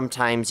that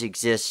sometimes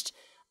exist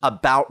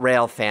about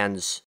rail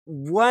fans.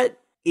 What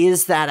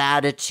is that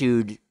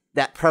attitude,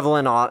 that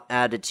prevalent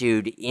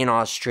attitude in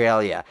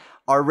Australia?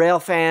 Are rail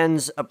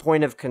fans a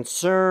point of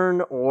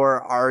concern,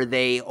 or are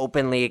they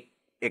openly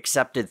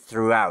accepted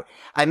throughout?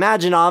 I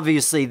imagine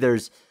obviously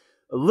there's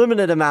a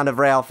limited amount of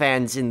rail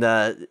fans in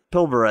the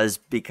Pilbaras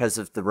because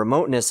of the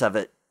remoteness of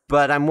it,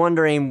 but I'm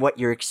wondering what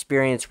your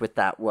experience with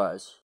that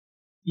was.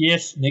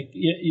 Yes, Nick,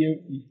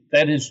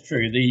 that is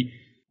true.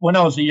 When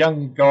I was a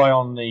young guy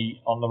on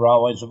the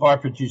railways, if I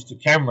produced a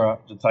camera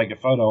to take a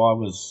photo, I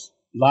was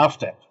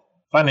laughed at.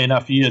 Funnily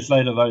enough, years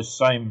later, those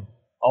same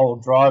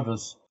old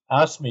drivers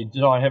asked me,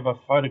 did I have a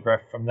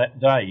photograph from that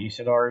day? He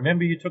said, I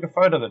remember you took a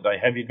photo that day.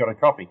 Have you got a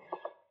copy?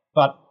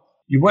 But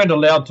you weren't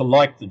allowed to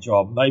like the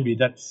job. Maybe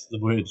that's the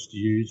words to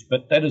use,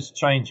 but that is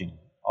changing.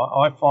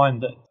 I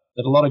find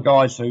that a lot of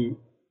guys who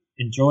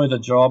enjoy the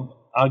job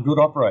are good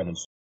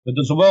operators. But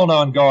there's a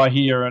well-known guy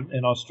here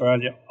in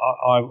Australia.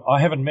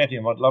 I haven't met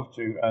him. I'd love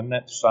to, and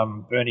that's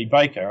Bernie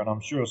Baker. And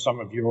I'm sure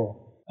some of your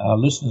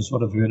listeners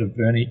would have heard of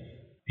Bernie.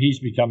 He's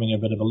becoming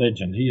a bit of a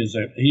legend.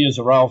 He is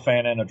a rail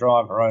fan and a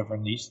driver over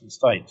in the eastern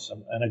states,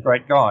 and a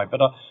great guy.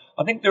 But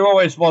I think there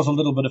always was a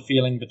little bit of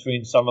feeling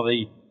between some of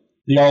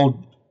the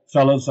old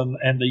fellas and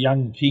the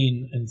young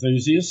keen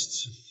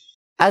enthusiasts.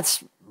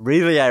 That's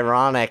really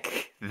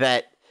ironic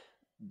that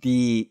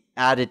the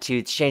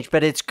attitudes change,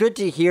 but it's good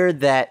to hear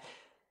that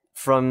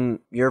from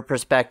your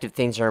perspective,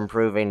 things are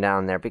improving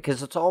down there,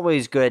 because it's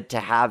always good to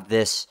have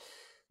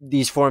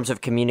these forms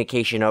of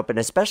communication open,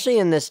 especially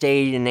in this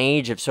day and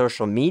age of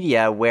social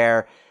media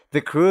where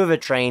the crew of a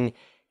train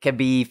can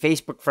be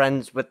Facebook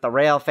friends with the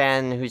rail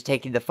fan who's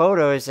taking the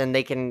photos, and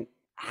they can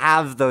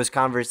have those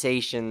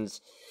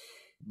conversations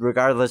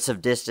regardless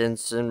of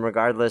distance and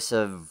regardless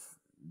of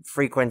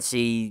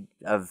frequency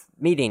of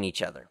meeting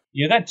each other.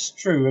 Yeah, that's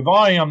true. If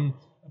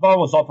I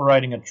was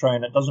operating a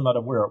train, it doesn't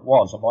matter where it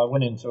was. If I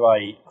went into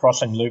a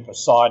crossing loop, a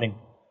siding,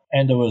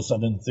 and there was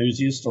an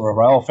enthusiast or a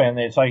rail fan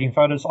there taking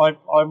photos,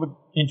 I would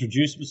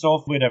introduce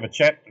myself. We'd have a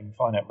chat and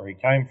find out where he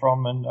came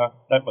from, and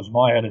that was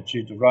my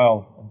attitude to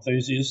rail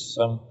enthusiasts.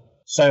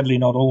 Sadly,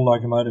 not all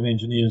locomotive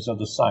engineers are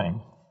the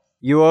same.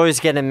 You always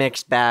get a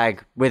mixed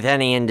bag with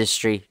any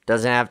industry.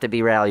 Doesn't have to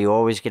be rail. You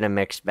always get a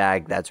mixed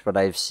bag. That's what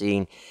I've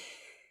seen.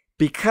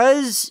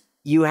 Because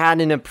you had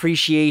an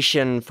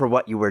appreciation for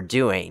what you were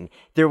doing,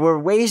 there were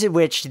ways in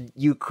which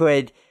you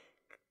could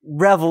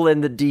revel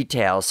in the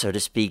details, so to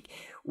speak.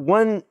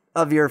 One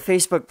of your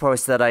Facebook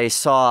posts that I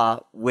saw,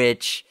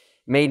 which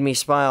made me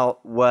smile,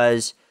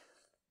 was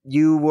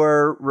you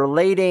were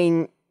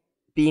relating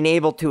being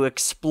able to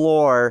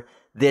explore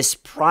this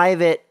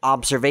private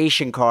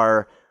observation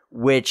car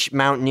which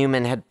Mount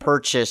Newman had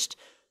purchased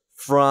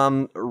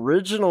from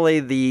originally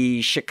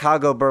the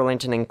Chicago,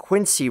 Burlington, and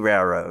Quincy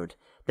Railroad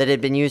that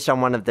had been used on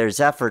one of their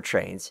Zephyr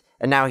trains.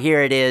 And now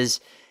here it is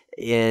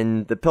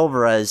in the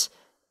Pilbaras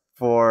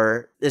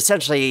for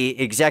essentially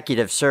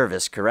executive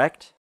service,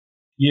 correct?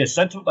 Yes,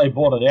 that's what they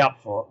bought it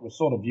out for. It was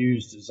sort of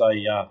used as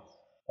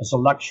a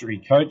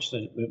luxury coach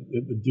that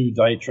it would do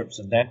day trips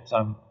and that.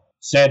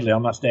 Sadly, I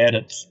must add,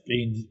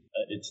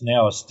 it's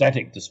now a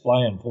static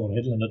display in Port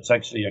Hedland. It's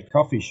actually a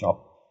coffee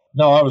shop.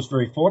 No, I was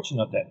very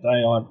fortunate that day.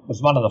 I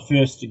was one of the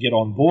first to get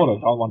on board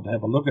it. I wanted to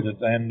have a look at it,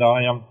 and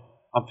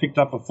I picked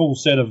up a full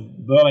set of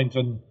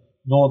Burlington,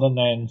 Northern,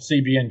 and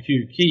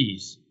CB&Q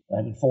keys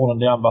that had fallen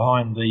down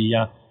behind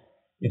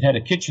it had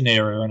a kitchen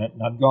area in it,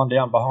 and I'd gone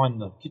down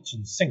behind the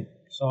kitchen sink.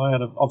 So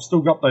I've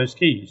still got those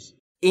keys.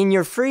 In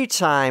your free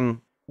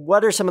time,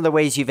 what are some of the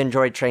ways you've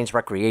enjoyed trains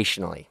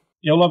recreationally?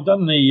 Yeah, well,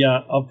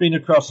 I've been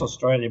across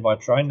Australia by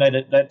train.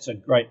 That's a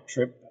great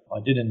trip.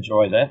 I did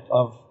enjoy that.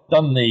 I've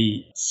done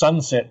the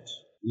Sunset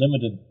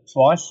Limited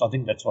twice. I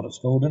think that's what it's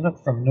called, isn't it?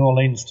 From New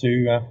Orleans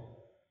to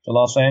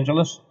Los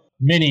Angeles.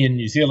 Many in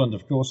New Zealand,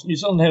 of course. New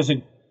Zealand has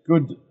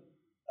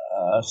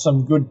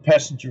some good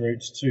passenger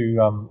routes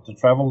to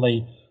travel.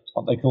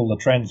 What they call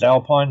the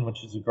Transalpine,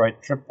 which is a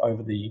great trip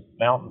over the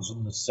mountains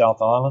in the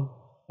South Island.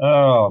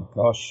 Oh,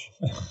 gosh.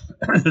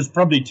 There's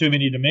probably too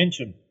many to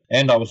mention.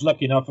 And I was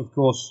lucky enough, of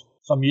course,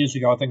 some years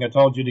ago, I think I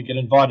told you, to get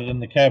invited in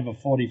the cab of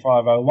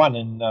 4501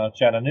 in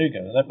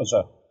Chattanooga.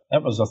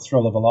 That was a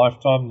thrill of a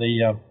lifetime.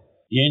 The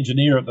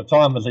engineer at the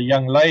time was a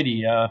young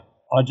lady.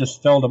 I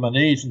just fell to my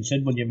knees and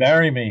said, "Will you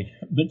marry me?"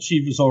 But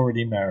she was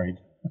already married.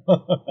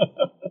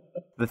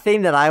 The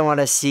thing that I want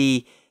to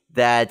see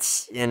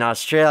that's in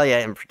Australia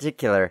in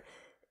particular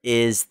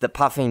is the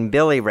Puffing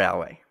Billy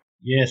Railway.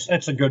 Yes,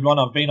 that's a good one.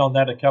 I've been on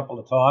that a couple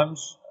of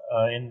times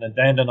in the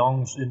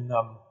Dandenongs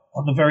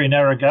on the very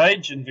narrow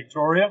gauge in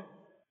Victoria.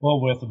 Well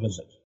worth a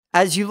visit.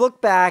 As you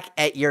look back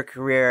at your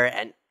career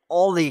and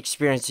all the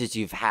experiences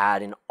you've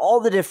had and all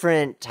the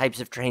different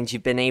types of trains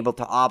you've been able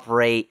to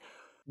operate,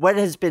 what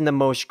has been the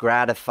most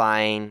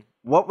gratifying?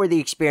 What were the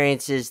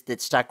experiences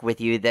that stuck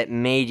with you that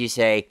made you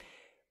say,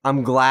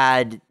 I'm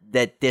glad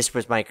that this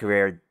was my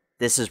career,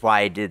 this is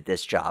why I did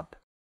this job?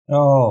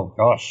 Oh,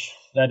 gosh,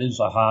 that is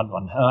a hard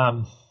one.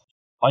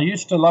 I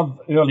used to love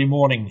early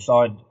mornings.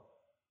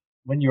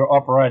 When you're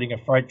operating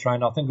a freight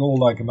train, I think all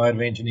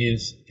locomotive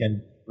engineers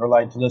can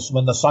relate to this.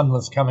 When the sun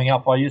was coming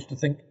up, I used to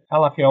think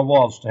how lucky I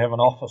was to have an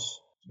office,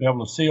 to be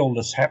able to see all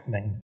this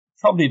happening.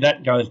 Probably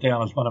that goes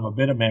down as one of my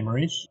better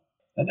memories.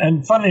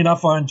 And funnily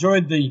enough, I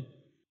enjoyed the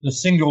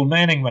single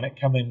manning when it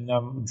came in,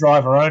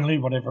 driver only,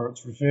 whatever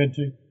it's referred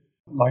to.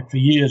 Like for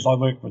years, I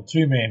worked with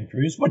two-man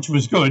crews, which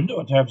was good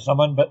to have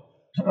someone, but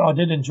I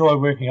did enjoy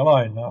working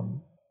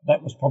alone.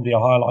 That was probably a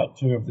highlight,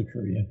 too, of the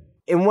career.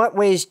 In what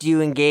ways do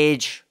you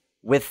engage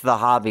with the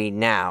hobby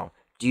now?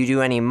 Do you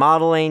do any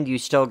modeling? Do you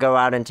still go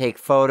out and take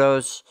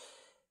photos?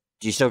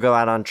 Do you still go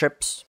out on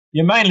trips?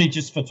 Yeah, mainly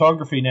just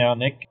photography now,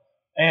 Nick,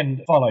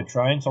 and follow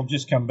trains. I've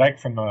just come back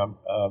from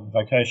a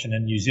vacation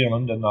in New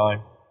Zealand, and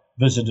I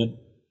visited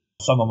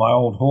some of my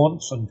old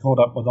haunts and caught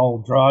up with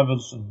old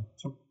drivers and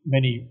took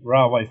many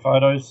railway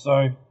photos.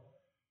 So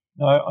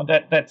no,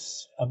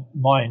 that's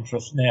my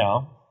interest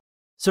now.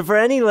 So for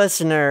any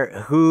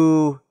listener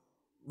who,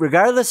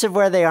 regardless of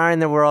where they are in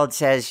the world,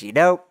 says,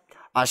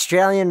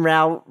 Australian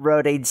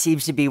railroading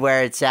seems to be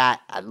where it's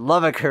at, I'd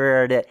love a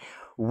career in it,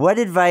 what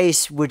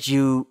advice would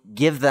you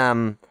give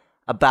them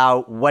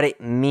about what it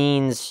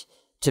means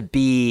to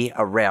be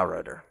a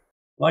railroader?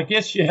 Well, I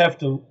guess you have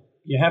to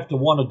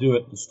want to do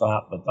it to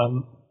start with.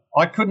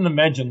 I couldn't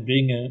imagine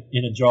being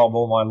in a job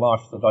all my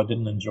life that I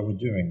didn't enjoy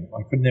doing.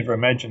 I could never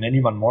imagine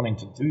anyone wanting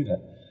to do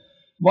that.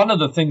 One of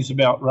the things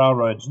about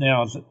railroads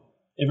now is that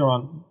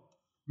everyone,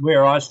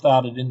 where I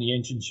started in the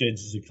engine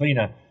sheds as a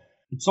cleaner,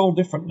 it's all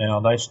different now.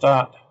 They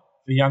start,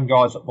 for young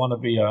guys that want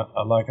to be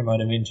a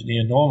locomotive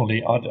engineer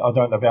normally, I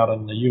don't know about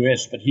in the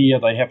US, but here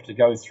they have to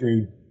go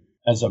through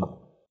as do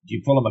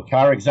you call them a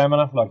car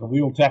examiner, like a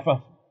wheel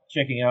tapper,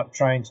 checking out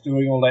trains,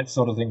 doing all that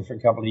sort of thing for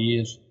a couple of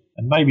years.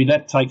 And maybe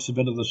that takes a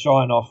bit of the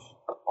shine off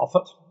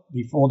it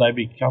before they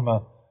become a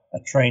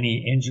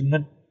trainee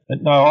engineman.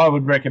 But no, I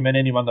would recommend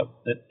anyone that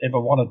ever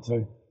wanted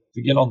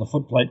to get on the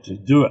footplate to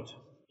do it,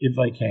 if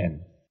they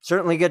can.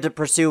 Certainly good to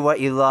pursue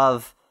what you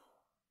love.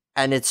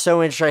 And it's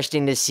so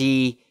interesting to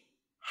see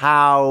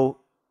how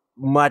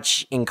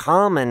much in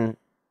common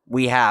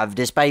we have,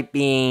 despite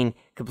being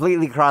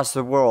completely across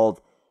the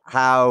world,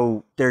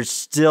 how there's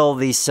still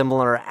these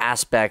similar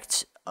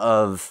aspects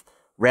of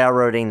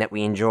railroading that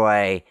we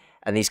enjoy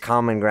and these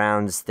common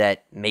grounds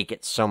that make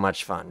it so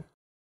much fun.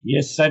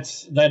 Yes,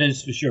 that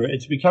is for sure.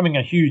 It's becoming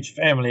a huge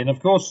family. And of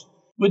course,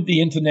 with the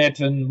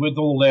internet and with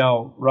all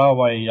our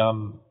railway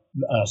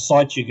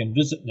sites you can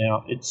visit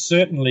now, it's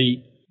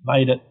certainly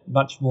made it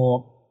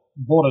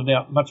brought it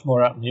out much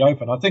more out in the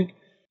open. I think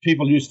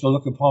people used to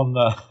look upon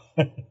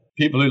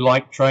people who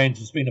like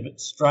trains as being a bit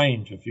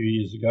strange a few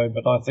years ago,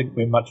 but I think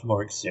we're much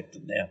more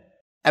accepted now.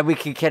 And we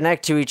can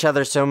connect to each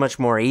other so much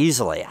more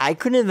easily. I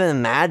couldn't have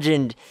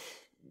imagined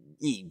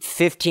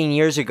 15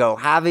 years ago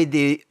having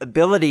the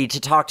ability to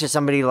talk to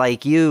somebody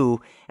like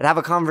you and have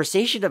a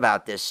conversation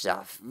about this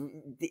stuff.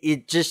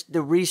 It just,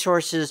 the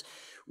resources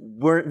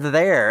weren't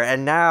there.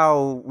 And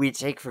now we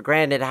take for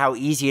granted how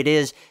easy it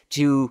is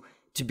to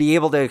be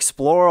able to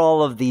explore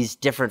all of these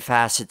different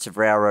facets of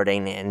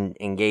railroading and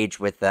engage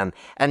with them.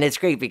 And it's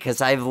great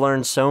because I've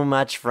learned so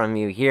much from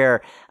you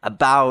here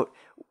about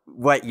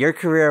what your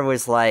career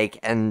was like.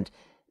 And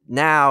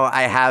now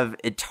I have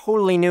a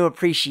totally new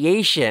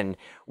appreciation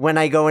when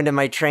I go into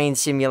my train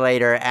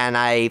simulator and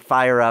I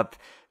fire up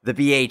the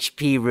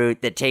BHP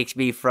route that takes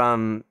me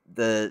from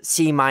the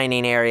sea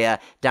mining area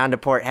down to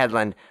Port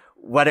Hedland,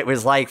 what it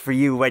was like for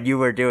you when you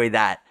were doing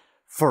that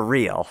for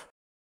real.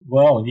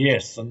 Well,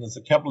 yes, and there's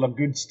a couple of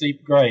good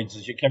steep grades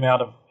as you come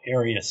out of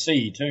Area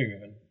C too.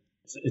 And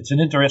it's an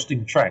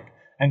interesting track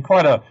and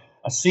quite a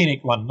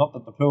scenic one. Not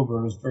that the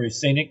Pilbara is very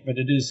scenic, but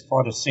it is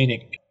quite a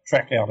scenic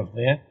track out of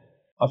there.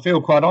 I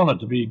feel quite honoured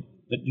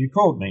that you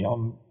called me. I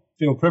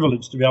feel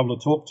privileged to be able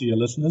to talk to your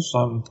listeners.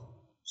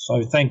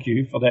 So thank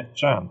you for that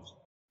chance.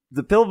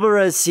 The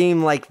Pilbara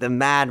seem like the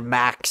Mad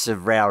Max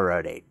of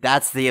railroading.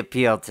 That's the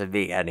appeal to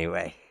me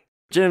anyway.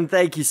 Jim,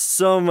 thank you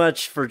so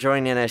much for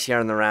joining us here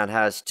in the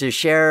Roundhouse to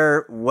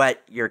share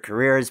what your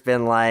career has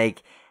been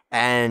like.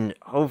 And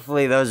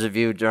hopefully those of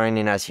you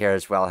joining us here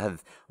as well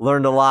have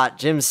learned a lot.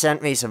 Jim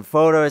sent me some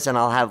photos and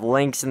I'll have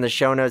links in the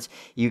show notes.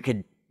 You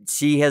could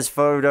see his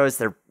photos.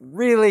 They're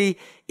really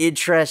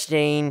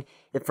interesting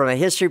from a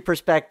history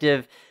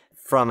perspective,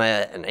 from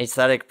an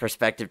aesthetic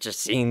perspective,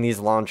 just seeing these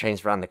long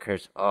trains around the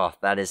curves. Oh,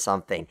 that is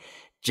something.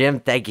 Jim,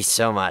 thank you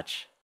so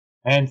much.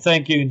 And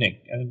thank you,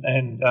 Nick.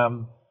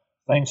 And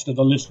thanks to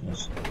the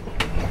listeners.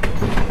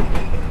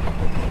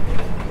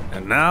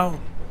 And now,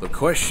 the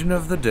question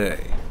of the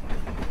day.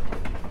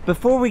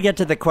 Before we get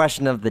to the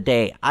question of the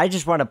day, I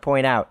just want to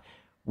point out,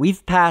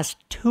 we've passed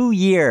 2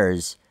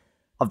 years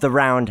of the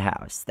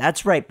Roundhouse.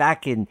 That's right,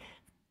 back in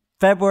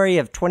February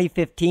of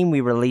 2015,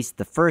 we released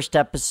the first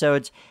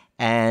episodes,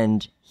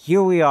 and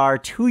here we are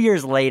 2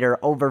 years later,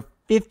 over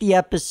 50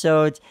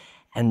 episodes,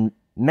 and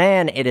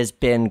man, it has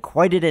been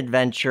quite an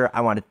adventure.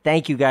 I want to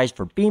thank you guys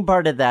for being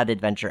part of that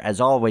adventure.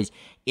 As always,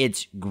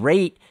 it's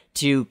great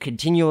to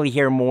continually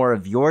hear more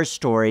of your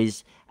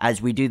stories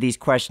as we do these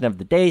question of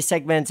the day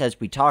segments, as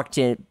we talk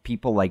to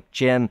people like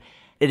Jim.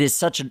 It is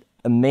such an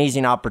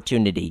amazing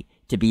opportunity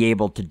to be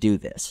able to do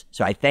this.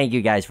 So I thank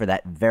you guys for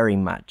that very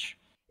much.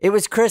 It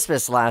was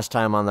Christmas last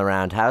time on the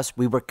Roundhouse.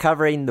 We were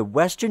covering the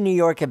Western New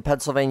York and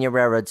Pennsylvania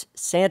Railroad's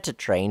Santa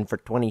train for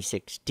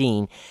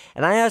 2016.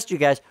 And I asked you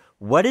guys,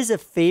 what is a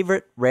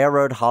favorite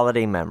railroad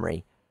holiday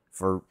memory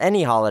for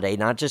any holiday,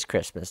 not just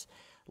Christmas?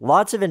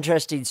 Lots of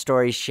interesting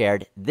stories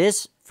shared.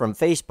 This from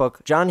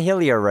Facebook, John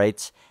Hillier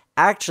writes,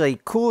 actually,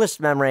 coolest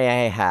memory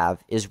I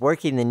have is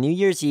working the New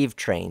Year's Eve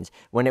trains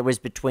when it was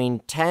between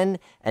 10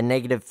 and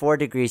 -4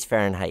 degrees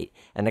Fahrenheit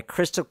and a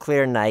crystal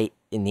clear night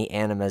in the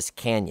Animas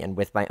Canyon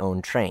with my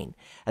own train.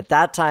 At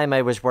that time,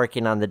 I was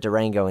working on the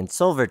Durango and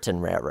Silverton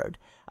Railroad.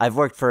 I've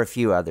worked for a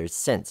few others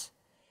since.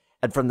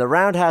 And from the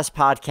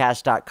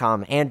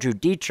RoundhousePodcast.com, Andrew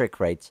Dietrich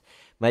writes,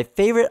 my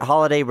favorite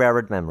holiday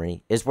railroad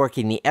memory is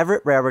working the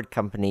Everett Railroad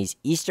Company's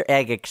Easter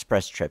Egg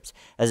Express trips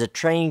as a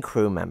train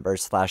crew member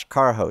 /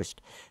 car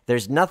host.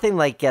 There's nothing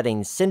like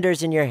getting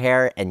cinders in your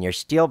hair and your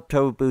steel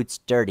toe boots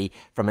dirty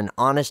from an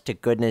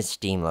honest-to-goodness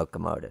steam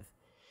locomotive.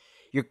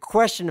 Your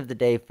question of the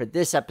day for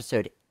this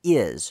episode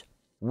is,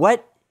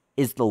 what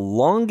is the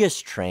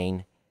longest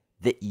train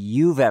that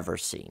you've ever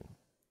seen?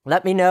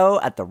 Let me know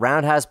at the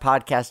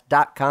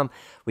roundhousepodcast.com.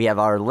 We have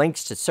our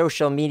links to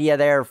social media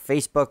there,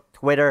 Facebook,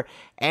 Twitter,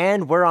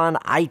 and we're on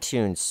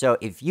iTunes. So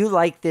if you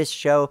like this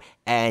show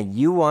and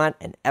you want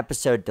an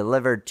episode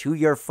delivered to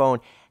your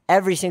phone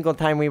every single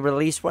time we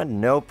release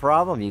one. No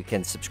problem. You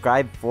can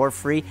subscribe for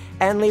free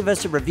and leave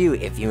us a review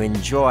if you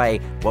enjoy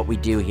what we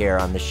do here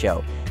on the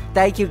show.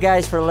 Thank you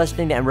guys for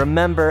listening, and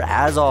remember,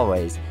 as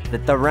always,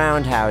 that the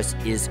Roundhouse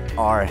is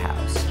our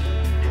house.